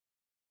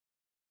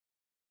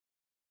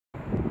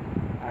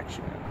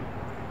action.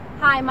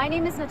 Hi, my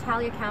name is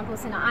Natalia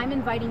Campos and I'm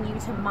inviting you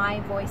to My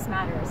Voice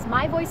Matters.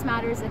 My Voice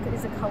Matters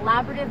is a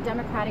collaborative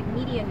democratic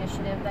media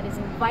initiative that is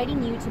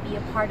inviting you to be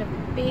a part of the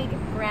big,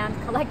 grand,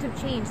 collective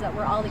change that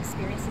we're all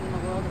experiencing in the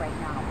world right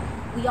now.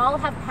 We all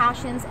have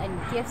passions and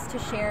gifts to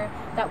share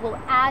that will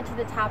add to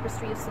the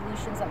tapestry of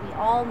solutions that we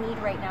all need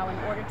right now in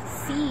order to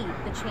see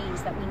the change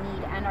that we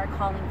need and are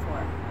calling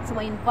for. So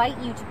I invite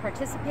you to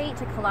participate,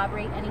 to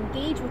collaborate, and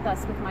engage with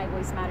us with My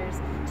Voice Matters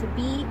to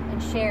be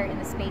and share in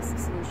the space of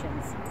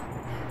solutions.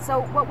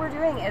 So what we're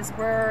doing is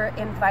we're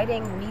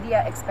inviting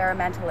media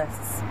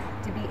experimentalists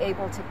to be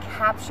able to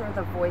capture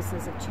the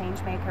voices of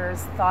change makers,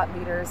 thought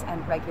leaders,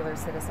 and regular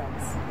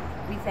citizens.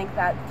 We think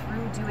that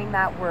through doing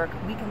that work,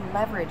 we can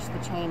leverage the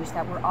change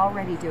that we're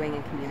already doing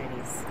in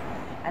communities.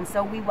 And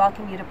so we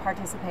welcome you to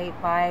participate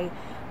by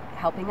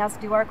helping us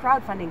do our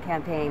crowdfunding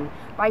campaign,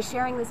 by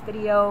sharing this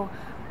video,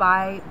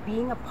 by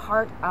being a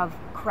part of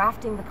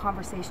crafting the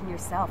conversation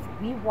yourself.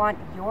 We want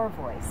your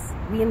voice.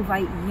 We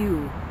invite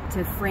you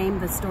to frame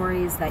the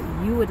stories that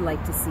you would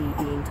like to see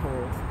being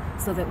told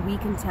so that we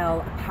can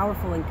tell a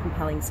powerful and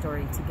compelling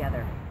story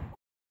together.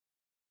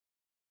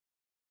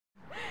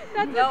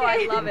 No,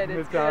 okay. I love it.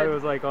 It's Natalia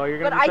was like, "Oh, you're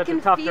gonna but be such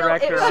a tough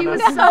director." She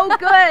was so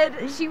good.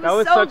 She was so good. That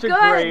was such a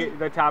great,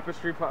 the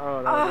tapestry part.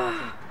 Oh, that was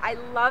awesome. I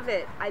love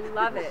it. I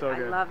love it. So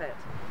good. I love it.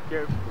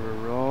 We're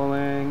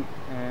rolling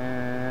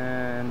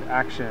and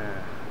action.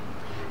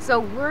 So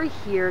we're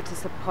here to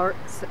support.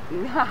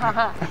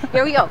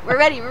 Here we go. We're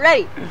ready. We're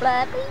ready.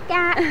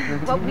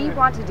 What we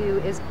want to do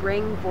is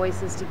bring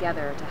voices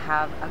together to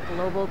have a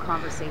global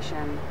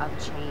conversation of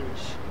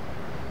change.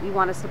 We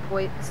want to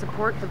support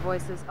the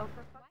voices of.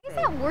 Why is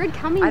that word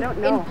coming? I don't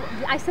know.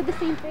 I said the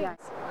same thing. Yes.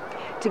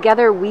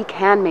 Together we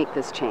can make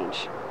this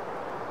change.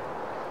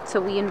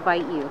 So we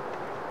invite you.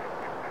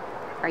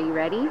 Are you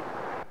ready?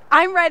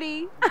 I'm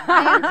ready.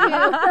 I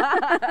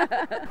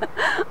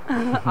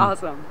am too.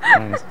 Awesome.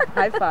 Nice.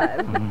 High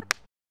five.